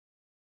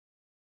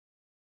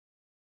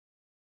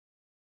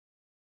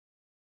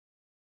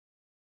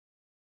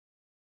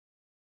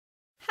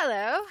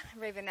Hello,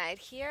 Rayvin Nyte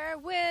here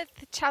with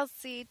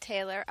Chelsee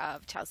Taylor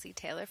of Chelsee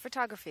Taylor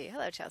Photography.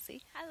 Hello,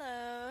 Chelsee.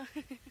 Hello.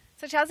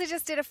 So Chelsee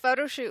just did a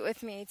photo shoot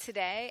with me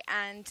today,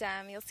 and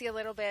you'll see a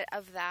little bit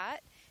of that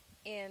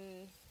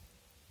in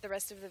the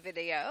rest of the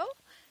video.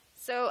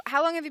 So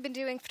how long have you been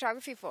doing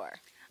photography for?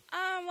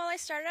 Well, I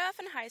started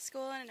off in high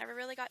school and I never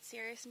really got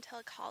serious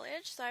until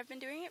college, so I've been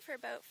doing it for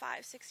about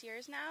 5-6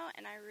 years now,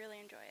 and I really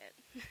enjoy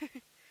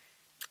it.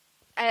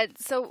 And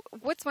so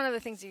what's one of the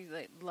things you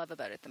love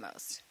about it the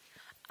most?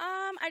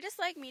 I just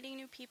like meeting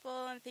new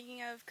people and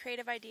thinking of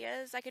creative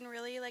ideas. I can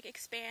really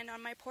expand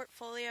on my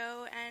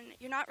portfolio, and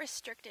you're not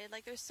restricted.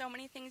 There's so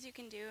many things you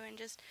can do, and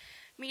just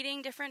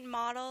meeting different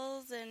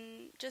models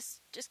and just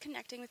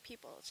connecting with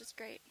people. It's just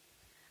great.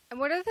 And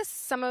what are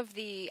some of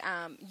the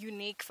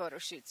unique photo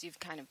shoots you've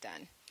kind of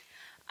done?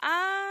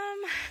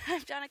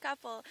 I've done a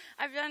couple.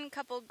 I've done a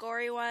couple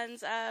gory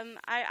ones. I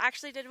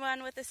actually did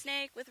one with a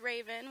snake with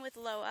Rayvin, with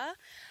Loa.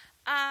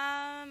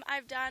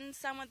 I've done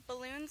some with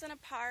balloons in a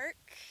park.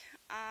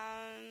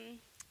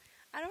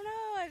 I don't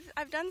know.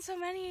 I've done so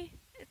many.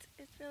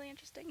 It's really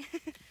interesting.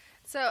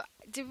 So,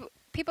 do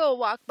people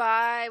walk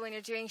by when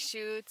you're doing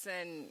shoots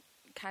and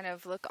kind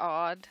of look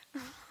odd?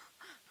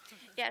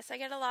 Yes, I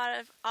get a lot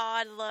of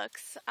odd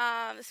looks,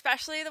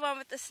 especially the one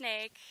with the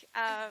snake.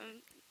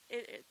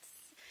 It's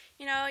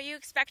you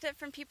expect it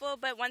from people,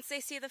 but once they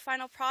see the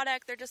final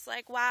product, they're just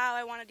like, wow,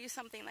 I want to do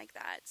something like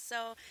that.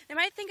 So they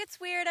might think it's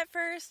weird at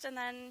first, and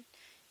then,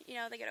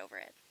 they get over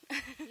it.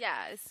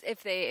 Yeah,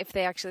 if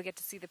they actually get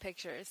to see the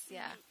pictures,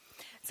 yeah.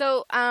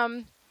 So,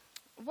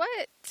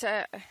 what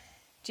do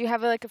you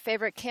have a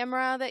favorite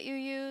camera that you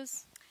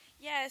use?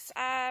 Yes,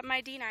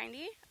 my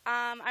D90.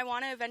 I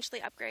want to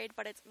eventually upgrade,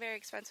 but it's very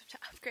expensive to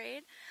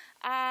upgrade.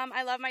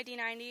 I love my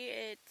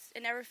D90.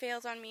 It never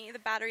fails on me. The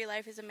battery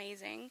life is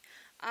amazing.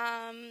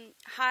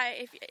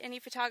 If any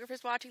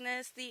photographers watching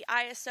this, the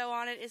ISO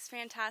on it is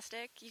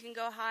fantastic. You can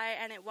go high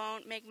and it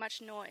won't make much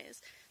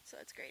noise, so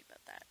it's great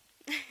about that.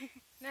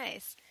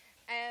 Nice.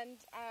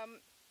 And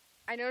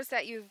I noticed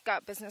that you've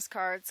got business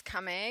cards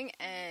coming,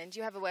 and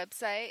you have a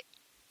website.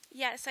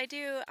 Yes, I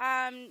do.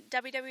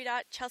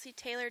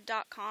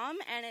 www.chelseetaylor.com,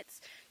 and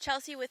it's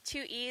Chelsee with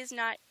 2 E's,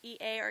 not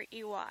E-A or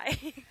E-Y.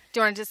 Do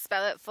you want to just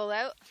spell it full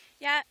out?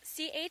 Yeah,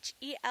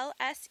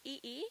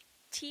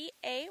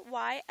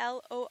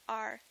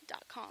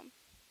 CHELSEETAYLOR.com.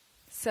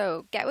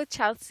 So get with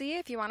Chelsee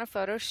if you want a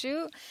photo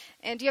shoot.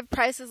 And do you have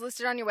prices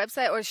listed on your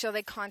website, or shall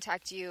they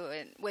contact you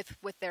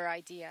with their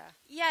idea?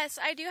 Yes,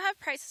 I do have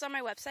prices on my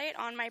website,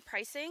 on my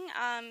pricing.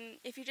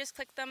 If you just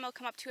click them, they'll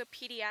come up to a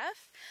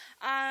PDF.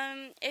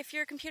 If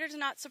your computer does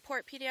not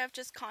support PDF,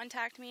 just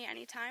contact me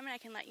anytime, and I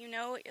can let you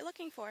know what you're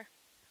looking for.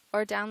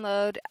 Or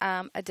download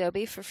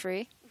Adobe for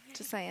free,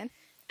 just saying.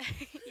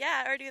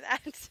 Yeah, or do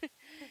that.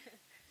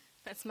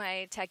 That's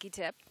my techie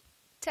tip.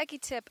 Techie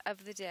tip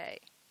of the day.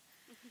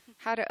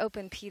 How to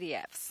open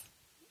PDFs.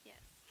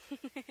 Yes.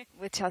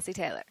 With Chelsee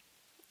Taylor.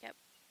 Yep.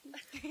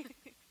 Do it.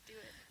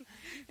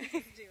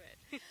 Do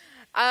it.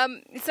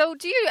 So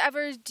do you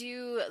ever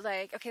do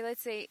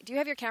let's say, do you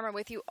have your camera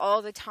with you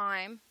all the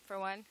time, for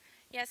one?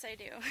 Yes, I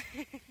do.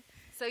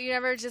 So you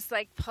never just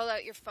pull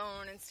out your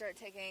phone and start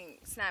taking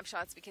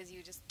snapshots because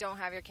you just don't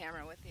have your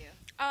camera with you?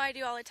 Oh, I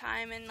do all the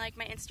time, and my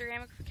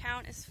Instagram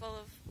account is full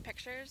of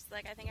pictures.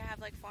 I think I have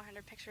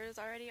 400 pictures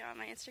already on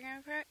my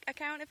Instagram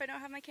account if I don't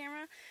have my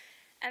camera.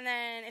 And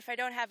then if I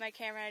don't have my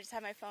camera, I just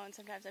have my phone.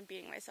 Sometimes I'm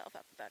beating myself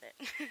up about it.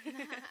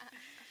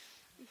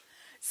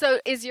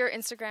 So is your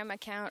Instagram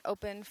account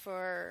open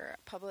for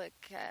public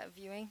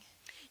viewing?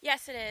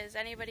 Yes, it is.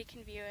 Anybody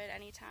can view it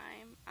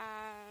anytime.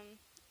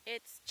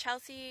 It's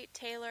Chelsee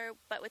Taylor,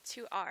 but with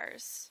 2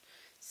 R's.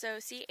 So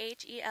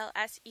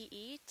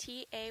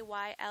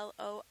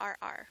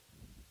CHELSEETAYLORR.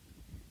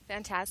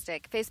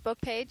 Fantastic. Facebook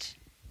page?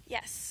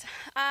 Yes.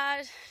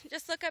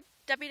 Just look up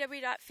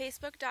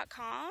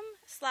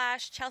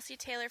www.facebook.com/Chelsee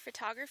Taylor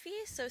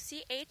Photography. So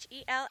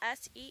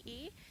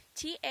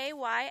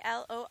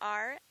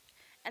CHELSEETAYLOR,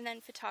 and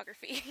then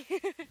photography.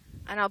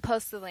 And I'll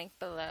post the link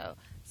below.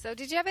 So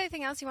did you have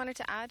anything else you wanted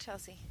to add,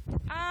 Chelsee?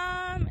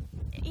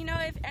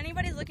 If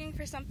anybody's looking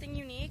for something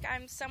unique,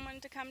 I'm someone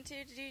to come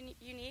to do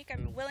unique.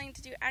 I'm willing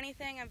to do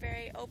anything. I'm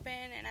very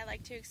open, and I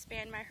like to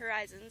expand my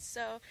horizons.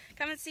 So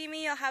come and see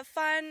me. You'll have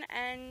fun,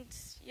 and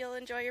you'll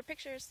enjoy your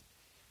pictures.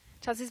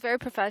 Chelsee's very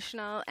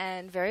professional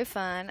and very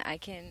fun. I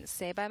can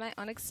say by my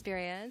own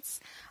experience.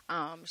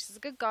 She's a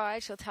good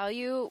guide. She'll tell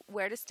you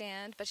where to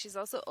stand, but she's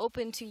also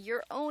open to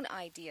your own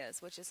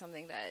ideas, which is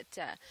something that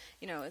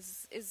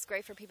is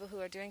great for people who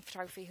are doing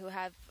photography, who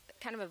have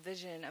kind of a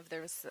vision of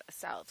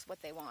themselves,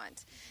 what they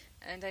want.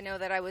 And I know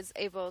that I was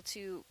able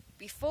to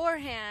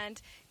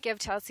beforehand give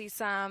Chelsee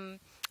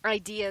some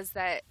ideas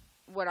that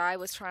what I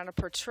was trying to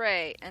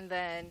portray, and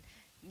then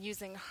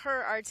using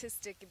her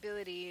artistic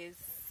abilities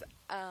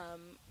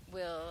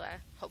we'll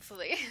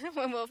hopefully,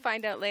 we'll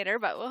find out later,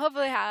 but we'll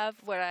hopefully have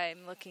what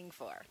I'm looking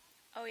for.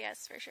 Oh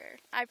yes, for sure.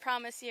 I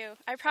promise you.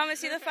 I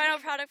promise you the final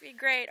product will be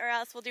great, or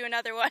else we'll do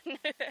another one.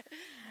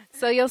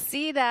 So you'll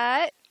see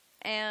that,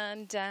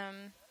 and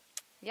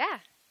yeah.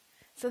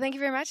 So thank you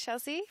very much,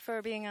 Chelsee,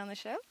 for being on the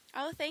show.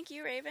 Oh, thank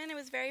you, Rayvin. It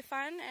was very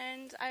fun,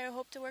 and I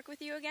hope to work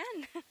with you again.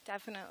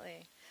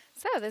 Definitely.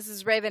 So this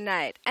is Rayvin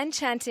Nyte,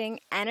 enchanting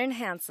and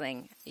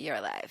enhancing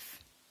your life.